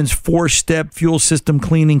Berryman's 4-step fuel system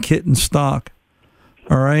cleaning kit in stock.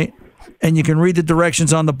 All right. And you can read the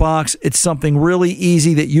directions on the box. It's something really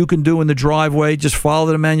easy that you can do in the driveway. Just follow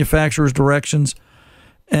the manufacturer's directions.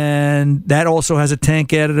 And that also has a tank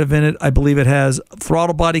additive in it. I believe it has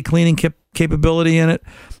throttle body cleaning capability in it.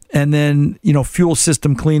 And then, fuel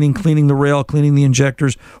system cleaning the rail, cleaning the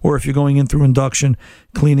injectors, or if you're going in through induction,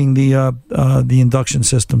 cleaning the induction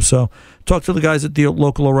system. So talk to the guys at the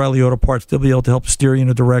local O'Reilly Auto Parts. They'll be able to help steer you in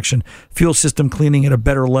a direction. Fuel system cleaning at a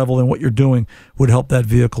better level than what you're doing would help that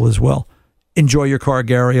vehicle as well. Enjoy your car,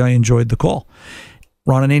 Gary. I enjoyed the call.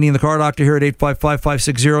 Ron Ananian, the Car Doctor, here at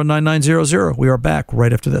 855-560-9900. We are back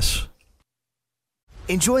right after this.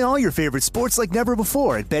 Enjoy all your favorite sports like never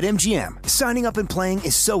before at BetMGM. Signing up and playing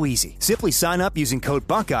is so easy. Simply sign up using code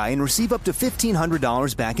Buckeye and receive up to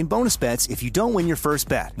 $1,500 back in bonus bets if you don't win your first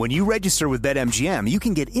bet. When you register with BetMGM, you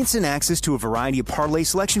can get instant access to a variety of parlay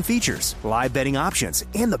selection features, live betting options,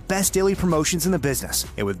 and the best daily promotions in the business.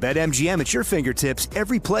 And with BetMGM at your fingertips,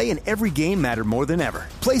 every play and every game matter more than ever.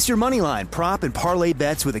 Place your moneyline, prop, and parlay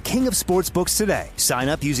bets with the king of sportsbooks today. Sign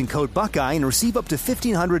up using code Buckeye and receive up to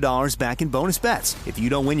 $1,500 back in bonus bets if you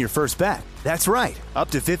don't win your first bet. That's right, up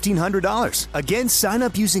to $1,500. Again, sign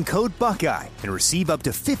up using code Buckeye and receive up to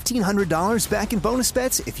 $1,500 back in bonus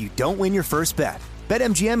bets if you don't win your first bet.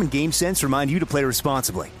 BetMGM and GameSense remind you to play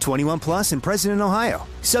responsibly. 21 plus and present in Ohio.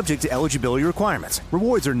 Subject to eligibility requirements.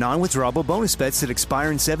 Rewards are non-withdrawable bonus bets that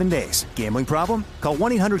expire in 7 days. Gambling problem? Call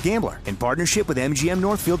 1-800-GAMBLER in partnership with MGM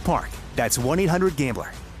Northfield Park. That's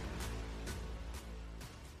 1-800-GAMBLER.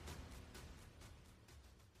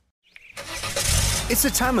 It's the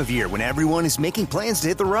time of year when everyone is making plans to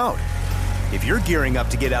hit the road. If you're gearing up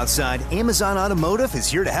to get outside, Amazon Automotive is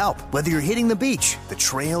here to help. Whether you're hitting the beach, the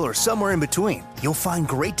trail, or somewhere in between, you'll find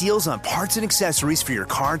great deals on parts and accessories for your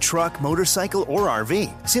car, truck, motorcycle, or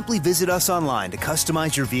RV. Simply visit us online to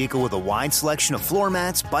customize your vehicle with a wide selection of floor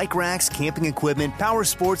mats, bike racks, camping equipment, power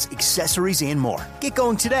sports, accessories, and more. Get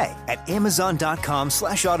going today at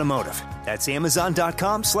Amazon.com/automotive. That's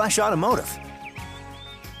Amazon.com/automotive.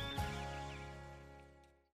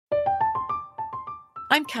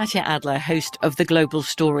 I'm Katya Adler, host of The Global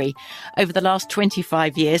Story. Over the last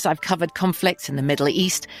 25 years, I've covered conflicts in the Middle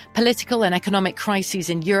East, political and economic crises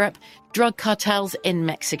in Europe, drug cartels in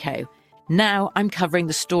Mexico. Now I'm covering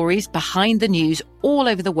the stories behind the news all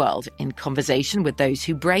over the world in conversation with those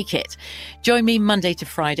who break it. Join me Monday to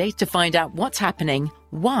Friday to find out what's happening,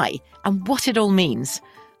 why, and what it all means.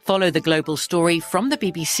 Follow The Global Story from the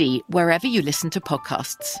BBC wherever you listen to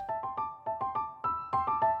podcasts.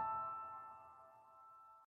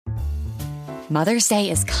 Mother's Day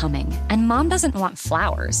is coming, and Mom doesn't want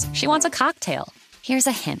flowers. She wants a cocktail. Here's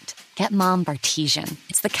a hint. Get Mom Bartesian.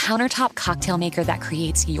 It's the countertop cocktail maker that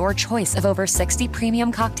creates your choice of over 60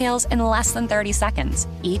 premium cocktails in less than 30 seconds,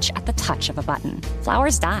 each at the touch of a button.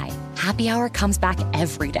 Flowers die. Happy Hour comes back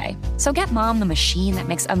every day. So get Mom the machine that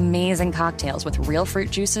makes amazing cocktails with real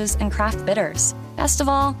fruit juices and craft bitters. Best of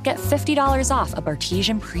all, get $50 off a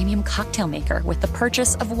Bartesian premium cocktail maker with the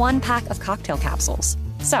purchase of 1 pack of cocktail capsules.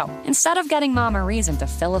 So, instead of getting Mom a reason to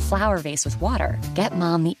fill a flower vase with water, get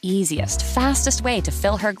Mom the easiest, fastest way to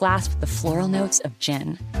fill her glass with the floral notes of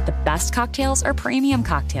gin. The best cocktails are premium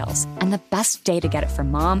cocktails, and the best day to get it for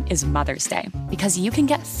Mom is Mother's Day, because you can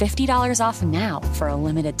get $50 off now for a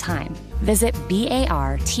limited time. Visit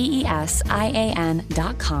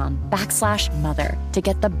BARTESIAN.com/mother to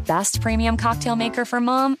get the best premium cocktail maker for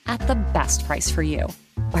Mom at the best price for you.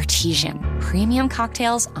 Bartesian, premium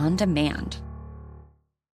cocktails on demand.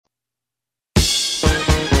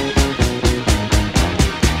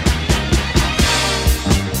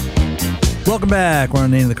 Welcome back.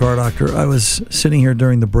 Ron Ananian, the Car Doctor. I was sitting here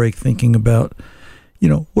during the break thinking about,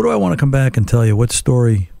 what do I want to come back and tell you? What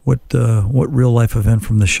story, what real life event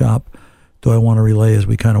from the shop do I want to relay as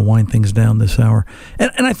we kind of wind things down this hour?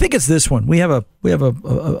 And I think it's this one. We have a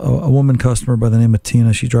woman customer by the name of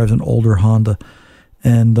Tina. She drives an older Honda,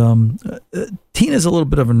 and Tina's a little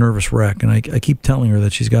bit of a nervous wreck. And I keep telling her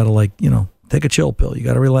that she's got to take a chill pill. You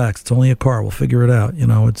got to relax. It's only a car. We'll figure it out.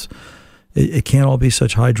 It can't all be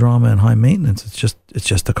such high drama and high maintenance. It's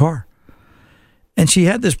just a car. And she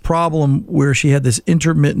had this problem where she had this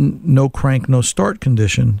intermittent no crank, no start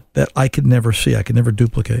condition that I could never see. I could never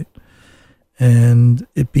duplicate. And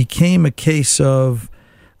it became a case of,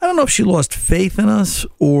 I don't know if she lost faith in us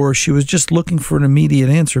or she was just looking for an immediate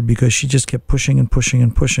answer because she just kept pushing and pushing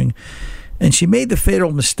and pushing. And she made the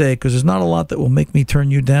fatal mistake, because there's not a lot that will make me turn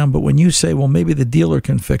you down. But when you say, well, maybe the dealer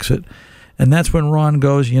can fix it. And that's when Ron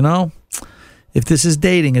goes, if this is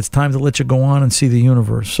dating, it's time to let you go on and see the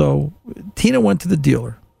universe. So Tina went to the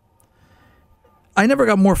dealer. I never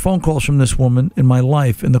got more phone calls from this woman in my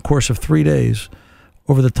life in the course of 3 days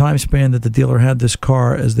over the time span that the dealer had this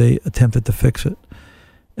car as they attempted to fix it.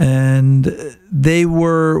 And they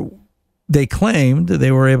claimed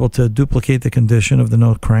they were able to duplicate the condition of the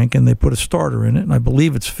no crank, and they put a starter in it. And I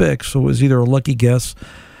believe it's fixed. So it was either a lucky guess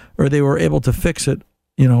or they were able to fix it,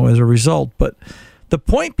 as a result. But the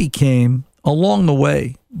point became, along the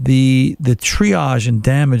way, the triage and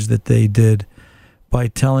damage that they did by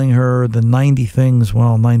telling her the 90 things,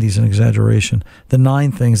 well, 90 is an exaggeration, the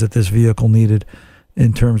 9 things that this vehicle needed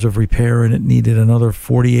in terms of repair, and it needed another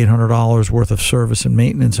 $4,800 worth of service and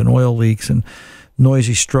maintenance and oil leaks and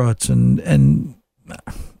noisy struts. And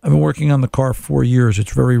I've been working on the car 4 years.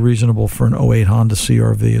 It's very reasonable for an 08 Honda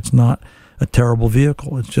CR-V. It's not a terrible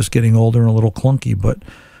vehicle. It's just getting older and a little clunky, but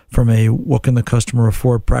from a what can the customer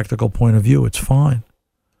afford practical point of view, it's fine.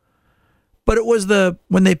 But it was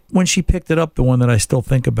when she picked it up, the one that I still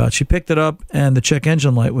think about. She picked it up and the check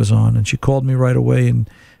engine light was on, and she called me right away in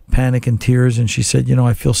panic and tears, and she said,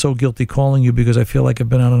 I feel so guilty calling you because I feel like I've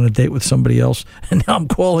been out on a date with somebody else, and now I'm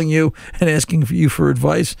calling you and asking you for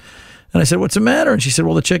advice. And I said, what's the matter? And she said,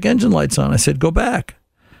 well, the check engine light's on. I said, go back.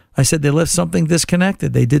 I said, they left something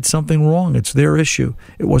disconnected. They did something wrong. It's their issue.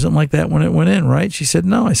 It wasn't like that when it went in, right? She said,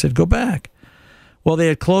 no. I said, go back. Well, they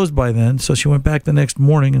had closed by then, so she went back the next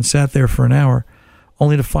morning and sat there for an hour,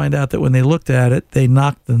 only to find out that when they looked at it, they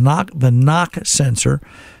knocked the knock sensor.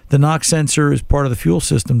 The knock sensor is part of the fuel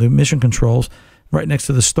system, the emission controls. Right next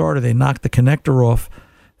to the starter, they knocked the connector off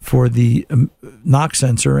for the knock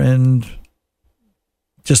sensor and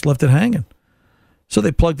just left it hanging. So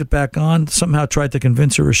they plugged it back on, somehow tried to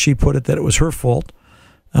convince her, as she put it, that it was her fault.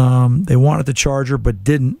 They wanted to charge her, but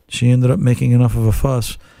didn't. She ended up making enough of a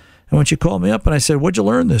fuss. And when she called me up and I said, "What'd you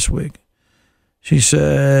learn this week?" She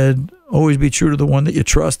said, "Always be true to the one that you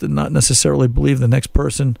trust and not necessarily believe the next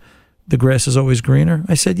person the grass is always greener."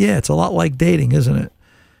 I said, "Yeah, it's a lot like dating, isn't it?"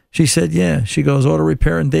 She said, "Yeah." She goes, "Auto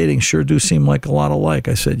repair and dating sure do seem like a lot alike."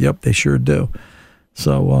 I said, "Yep, they sure do."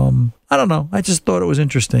 So, I don't know. I just thought it was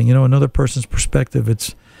interesting, another person's perspective.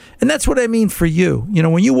 And that's what I mean for you.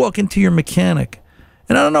 When you walk into your mechanic,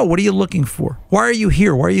 and I don't know, what are you looking for? Why are you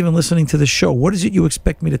here? Why are you even listening to the show? What is it you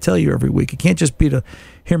expect me to tell you every week? It can't just be to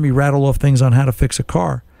hear me rattle off things on how to fix a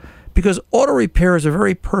car. Because auto repair is a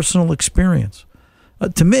very personal experience.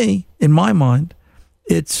 To me, in my mind,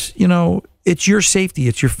 it's your safety.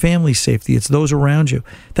 It's your family's safety. It's those around you.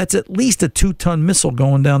 That's at least a 2-ton missile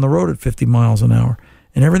going down the road at 50 miles an hour.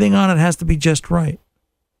 And everything on it has to be just right.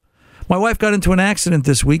 My wife got into an accident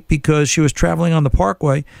this week because she was traveling on the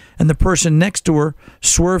parkway and the person next to her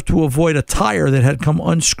swerved to avoid a tire that had come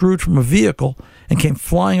unscrewed from a vehicle and came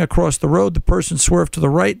flying across the road. The person swerved to the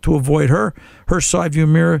right to avoid her. Her side view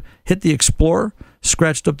mirror hit the Explorer,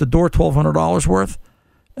 scratched up the door, $1,200 worth,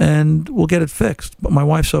 and we'll get it fixed. But my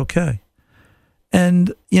wife's okay.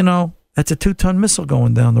 And, that's a 2-ton missile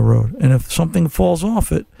going down the road. And if something falls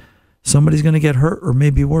off it, somebody's going to get hurt or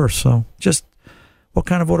maybe worse. So just what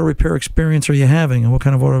kind of auto repair experience are you having, and what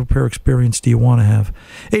kind of auto repair experience do you want to have?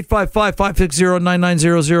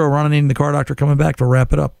 855-560-9900. Ron and Annie, the Car Doctor, coming back to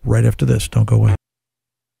wrap it up right after this. Don't go away.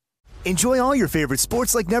 Enjoy all your favorite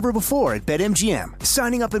sports like never before at BetMGM.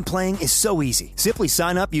 Signing up and playing is so easy. Simply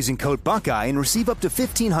sign up using code Buckeye and receive up to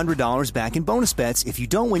 $1,500 back in bonus bets if you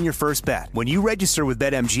don't win your first bet. When you register with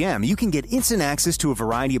BetMGM, you can get instant access to a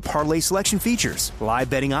variety of parlay selection features, live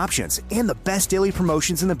betting options, and the best daily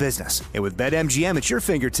promotions in the business. And with BetMGM at your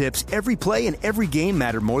fingertips, every play and every game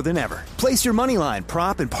matter more than ever. Place your moneyline,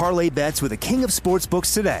 prop, and parlay bets with the king of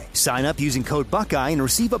sportsbooks today. Sign up using code Buckeye and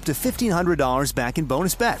receive up to $1,500 back in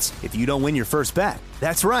bonus bets if you don't win your first bet.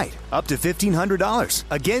 That's right, up to $1,500.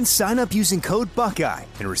 Again, sign up using code Buckeye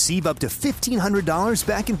and receive up to $1,500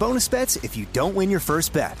 back in bonus bets if you don't win your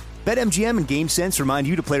first bet. BetMGM and GameSense remind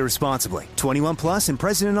you to play responsibly. 21 plus and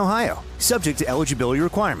present in Ohio. Subject to eligibility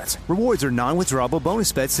requirements. Rewards are non-withdrawable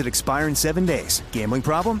bonus bets that expire in 7 days. Gambling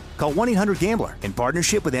problem? Call 1-800-GAMBLER in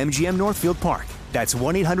partnership with MGM Northfield Park. That's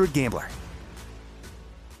 1-800-GAMBLER.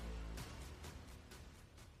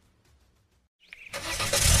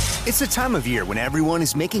 It's the time of year when everyone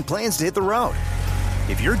is making plans to hit the road.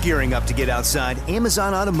 If you're gearing up to get outside,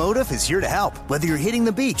 Amazon Automotive is here to help. Whether you're hitting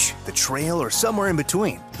the beach, the trail, or somewhere in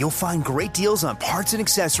between, you'll find great deals on parts and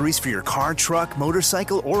accessories for your car, truck,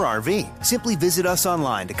 motorcycle, or RV. Simply visit us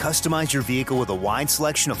online to customize your vehicle with a wide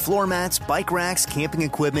selection of floor mats, bike racks, camping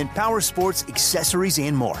equipment, power sports, accessories,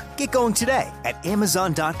 and more. Get going today at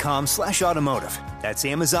Amazon.com/automotive. That's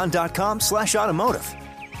Amazon.com/automotive.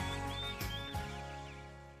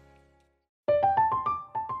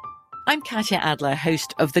 I'm Katya Adler,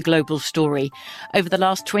 host of The Global Story. Over the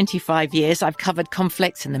last 25 years, I've covered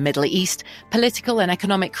conflicts in the Middle East, political and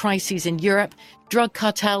economic crises in Europe, drug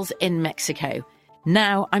cartels in Mexico.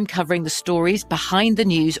 Now I'm covering the stories behind the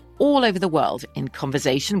news all over the world in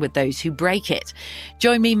conversation with those who break it.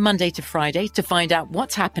 Join me Monday to Friday to find out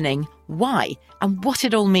what's happening, why, and what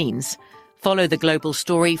it all means. Follow The Global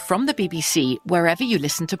Story from the BBC wherever you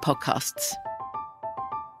listen to podcasts.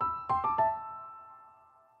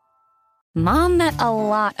 Mom met a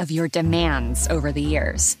lot of your demands over the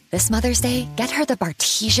years. This Mother's Day, get her the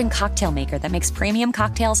Bartesian cocktail maker that makes premium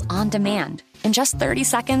cocktails on demand. In just 30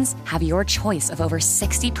 seconds, have your choice of over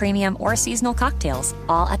 60 premium or seasonal cocktails,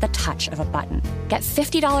 all at the touch of a button. Get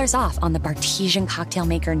 $50 off on the Bartesian cocktail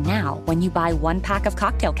maker now when you buy 1 pack of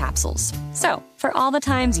cocktail capsules. So, for all the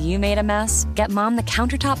times you made a mess, get Mom the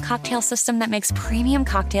countertop cocktail system that makes premium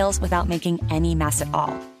cocktails without making any mess at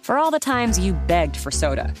all. For all the times you begged for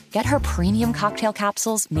soda, get her premium cocktail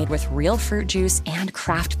capsules made with real fruit juice and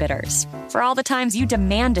craft bitters. For all the times you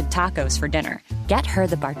demanded tacos for dinner, get her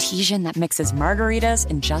the Bartesian that mixes margaritas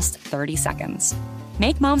in just 30 seconds.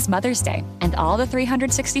 Make Mom's Mother's Day and all the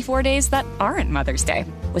 364 days that aren't Mother's Day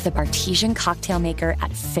with a Bartesian cocktail maker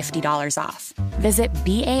at $50 off. Visit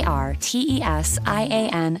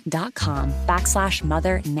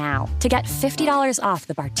BARTESIAN.com/mother now to get $50 off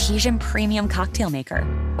the Bartesian Premium Cocktail Maker.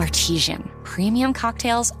 Bartesian, premium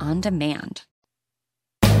cocktails on demand.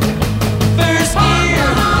 First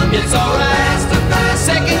gear, it's alright.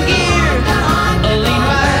 Second gear, a lean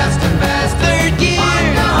fast. Third gear,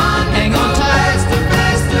 hang on tight.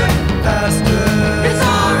 It's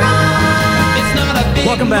alright. It's not a big.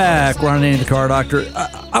 Welcome back, Ron and Annie, the Car Doctor.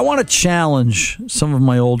 I want to challenge some of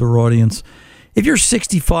my older audience. If you're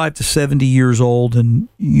 65 to 70 years old and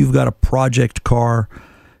you've got a project car,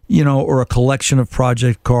 or a collection of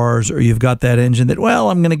project cars, or you've got that engine that,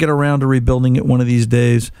 I'm going to get around to rebuilding it one of these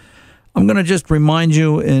days, I'm going to just remind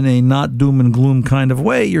you in a not doom and gloom kind of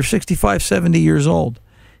way, you're 65, 70 years old.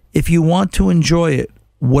 If you want to enjoy it,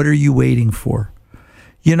 what are you waiting for?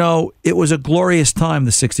 It was a glorious time,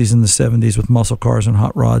 the 60s and the 70s, with muscle cars and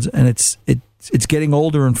hot rods, and it's getting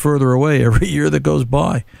older and further away every year that goes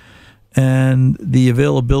by. And the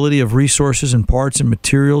availability of resources and parts and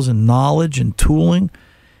materials and knowledge and tooling,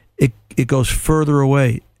 it goes further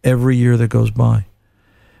away every year that goes by.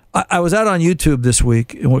 I was out on YouTube this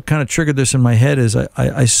week, and what kind of triggered this in my head is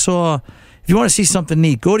I saw, if you want to see something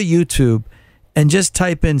neat, go to YouTube and just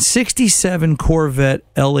type in 67 Corvette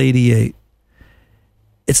L88.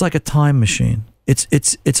 It's like a time machine.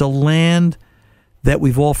 It's a land that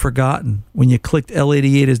we've all forgotten. When you clicked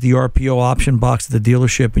L88 as the RPO option box at the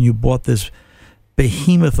dealership and you bought this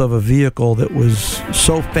behemoth of a vehicle that was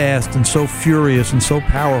so fast and so furious and so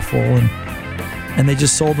powerful, and they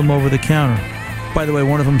just sold them over the counter. By the way,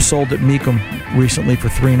 one of them sold at Mecum recently for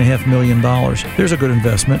 $3.5 million. There's a good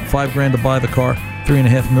investment. $5,000 to buy the car,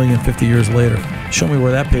 $3.5 million 50 years later. Show me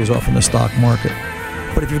where that pays off in the stock market.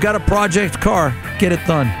 But if you've got a project car, get it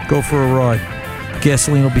done. Go for a ride.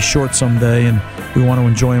 Gasoline will be short someday, and we want to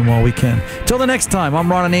enjoy them while we can. Till the next time,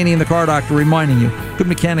 I'm Ron Ananian, the Car Doctor, reminding you, good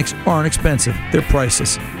mechanics aren't expensive. They're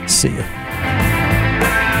priceless. See ya.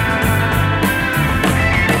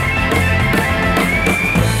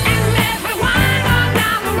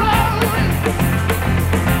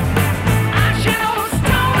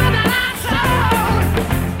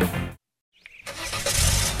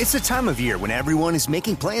 It's the time of year when everyone is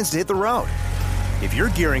making plans to hit the road. If you're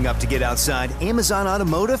gearing up to get outside, Amazon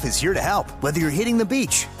Automotive is here to help. Whether you're hitting the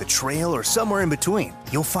beach, the trail, or somewhere in between,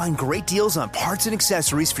 you'll find great deals on parts and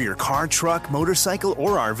accessories for your car, truck, motorcycle,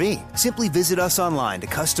 or RV. Simply visit us online to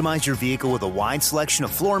customize your vehicle with a wide selection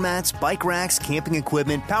of floor mats, bike racks, camping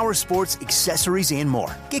equipment, power sports, accessories, and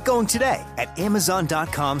more. Get going today at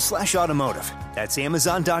Amazon.com/automotive. That's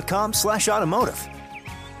Amazon.com/automotive.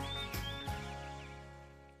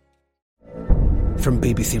 From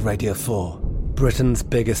BBC Radio 4, Britain's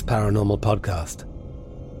biggest paranormal podcast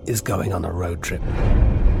is going on a road trip.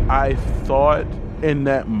 I thought in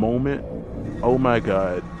that moment, oh my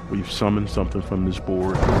God, we've summoned something from this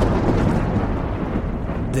board.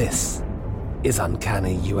 This is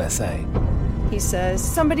Uncanny USA. He says,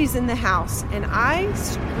 somebody's in the house, and I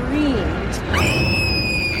screamed.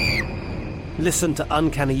 Listen to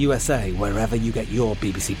Uncanny USA wherever you get your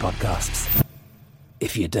BBC podcasts,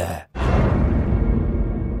 if you dare.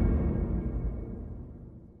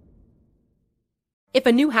 If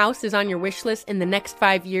a new house is on your wish list in the next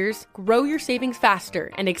 5 years, grow your savings faster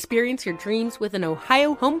and experience your dreams with an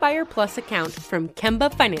Ohio Homebuyer Plus account from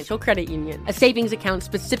Kemba Financial Credit Union. A savings account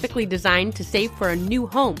specifically designed to save for a new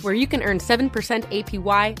home, where you can earn 7%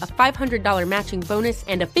 APY, a $500 matching bonus,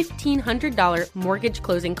 and a $1,500 mortgage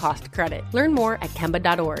closing cost credit. Learn more at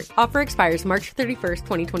Kemba.org. Offer expires March 31st,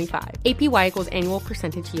 2025. APY equals annual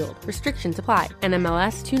percentage yield. Restrictions apply.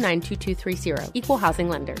 NMLS 292230. Equal housing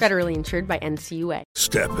lender. Federally insured by NCUA.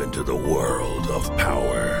 Step into the world of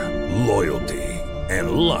power, loyalty,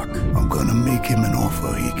 and luck. I'm gonna make him an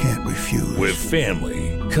offer he can't refuse. With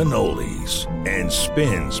family, cannolis, and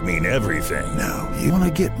spins mean everything. Now, you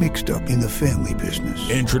wanna get mixed up in the family business.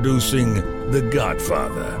 Introducing The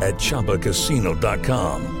Godfather at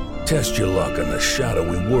ChumbaCasino.com. Test your luck in the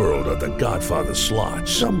shadowy world of The Godfather slot.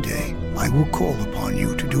 Someday, I will call upon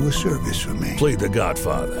you to do a service for me. Play The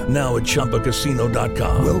Godfather, now at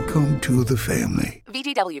ChumbaCasino.com. Welcome to the family.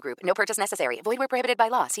 VGW Group. No purchase necessary. Void where prohibited by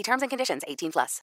law. See terms and conditions. 18+.